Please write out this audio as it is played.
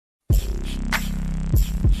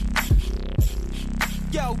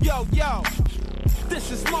Yo, yo, yo.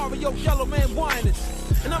 This is Mario Yellowman Winans,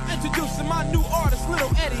 and I'm introducing my new artist,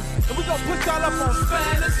 Little Eddie, and we gon' put y'all up on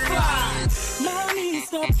Spanish Fly. Mommy,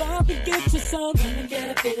 stop up and get yourself. Come and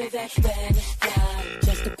get a bit of that Spanish Fly.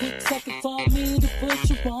 Just a quick second for me to put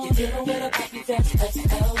you on. You're dealing with a puppy that's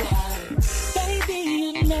S-L-Y. Baby,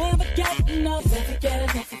 you never get enough. Never get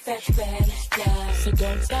enough of that Spanish Fly. So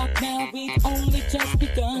don't stop now, we've only just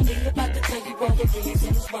begun. We're about to tell you all the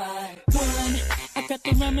reasons why. One, I got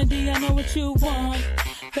the remedy, I know what you want.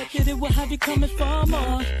 Bet that it will have you coming for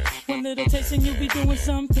more. One little taste and you'll be doing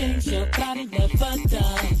some things your body never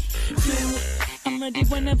done. Two, I'm ready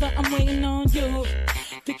whenever I'm waiting on you.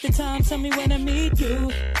 Pick the time, tell me when I meet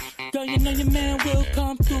you. Girl, you know your man will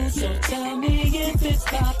come through, so tell me if it's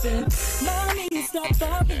poppin'. Mommy, stop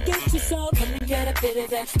up and get yourself. Come and get a bit of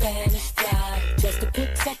that Spanish Fly. Just a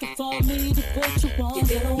quick second for me to put you on. You're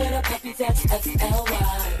dealing with a puppy that's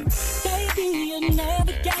S-L-Y. Baby, you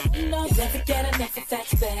never get enough. You never get enough of that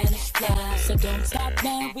Spanish Fly. So don't stop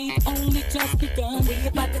now, we've only just begun. We're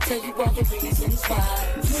about to tell you all the reasons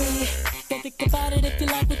why. Three, don't think about it if you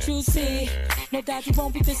like what you see. No doubt you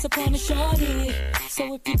won't be disappointed, shorty.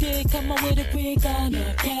 So if you did, come on with it, we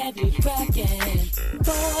gonna get it crackin'.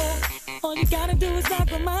 Four, all you gotta do is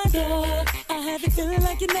knock on my door. I have it feeling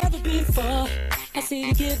like you never before. I see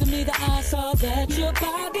you giving me the eye, so that your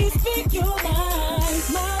body speak your mind.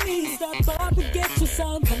 Mommy, stop up and get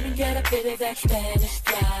yourself. Come and get a bit of that Spanish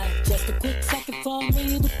Fly. Just a quick second for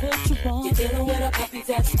me to put you on. You're dealing with a puppy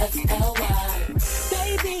that's S-L-Y.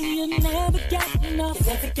 Baby, you never get enough. You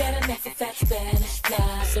never get enough of that Spanish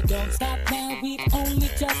Fly. So don't stop now, we've only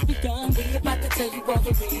just begun. We're about to tell you all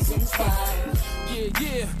the reasons why.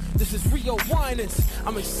 Yeah, this is Rio Winans.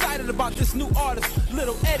 I'm excited about this new artist,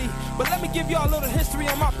 Little Eddie. But let me give y'all a little history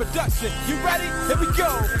on my production. You ready? Here we go.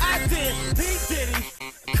 I did P.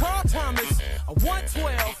 Diddy, Carl Thomas, a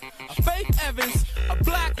 112, a Faith Evans, a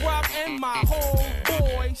Black Rob, and my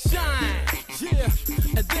homeboy Shine.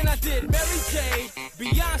 Yeah, and then I did Mary J,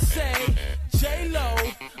 Beyonce, J-Lo,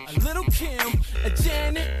 a Little Kim, a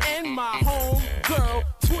Janet, and my homegirl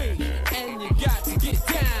Tweet. And you got to get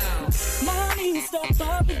down. Mommy, stop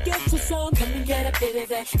up and get yourself. Come and get a bit of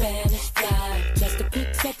that Spanish Fly. Just a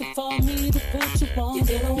quick second for me to put you on. You're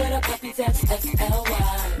dealing with a puppy that's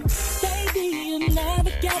S-L-Y. Baby, you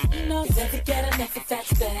never get enough. You never get enough of that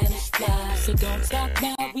Spanish Fly. So don't stop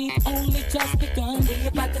now, we've only just begun. We're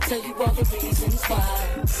about to tell you all the reasons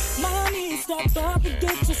why. Mommy, stop up and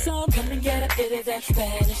get yourself. Come and get a bit of that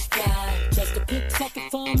Spanish Fly. Just a quick second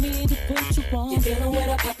for me to put you on. You're dealing with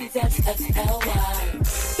a puppy that's S-L-Y.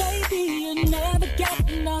 Baby, you never get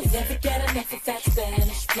enough. You never get enough of that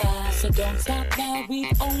Spanish Fly. So don't stop now,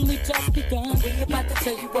 we've only just begun. We're about to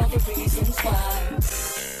tell you all the reasons why.